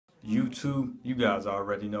YouTube, you guys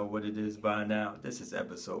already know what it is by now. This is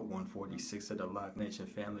episode 146 of the Lock Nation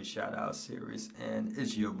Family Shout Out Series, and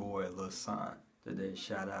it's your boy Lil Son. Today's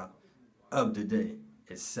shout out of the day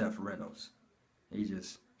is Seth Reynolds. He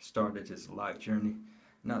just started his lock journey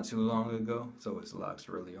not too long ago, so his locks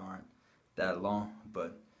really aren't that long,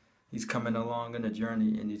 but he's coming along in the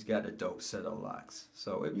journey and he's got a dope set of locks.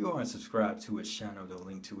 So if you aren't subscribed to his channel, the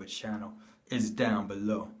link to his channel is down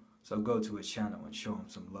below. So go to his channel and show him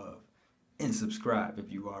some love. And subscribe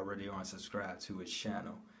if you already aren't subscribed to his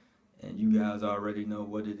channel. And you guys already know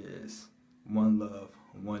what it is. One love,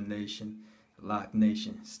 one nation, Lock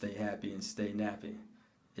Nation. Stay happy and stay nappy.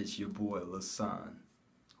 It's your boy Lil Son.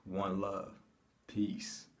 One love.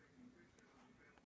 Peace.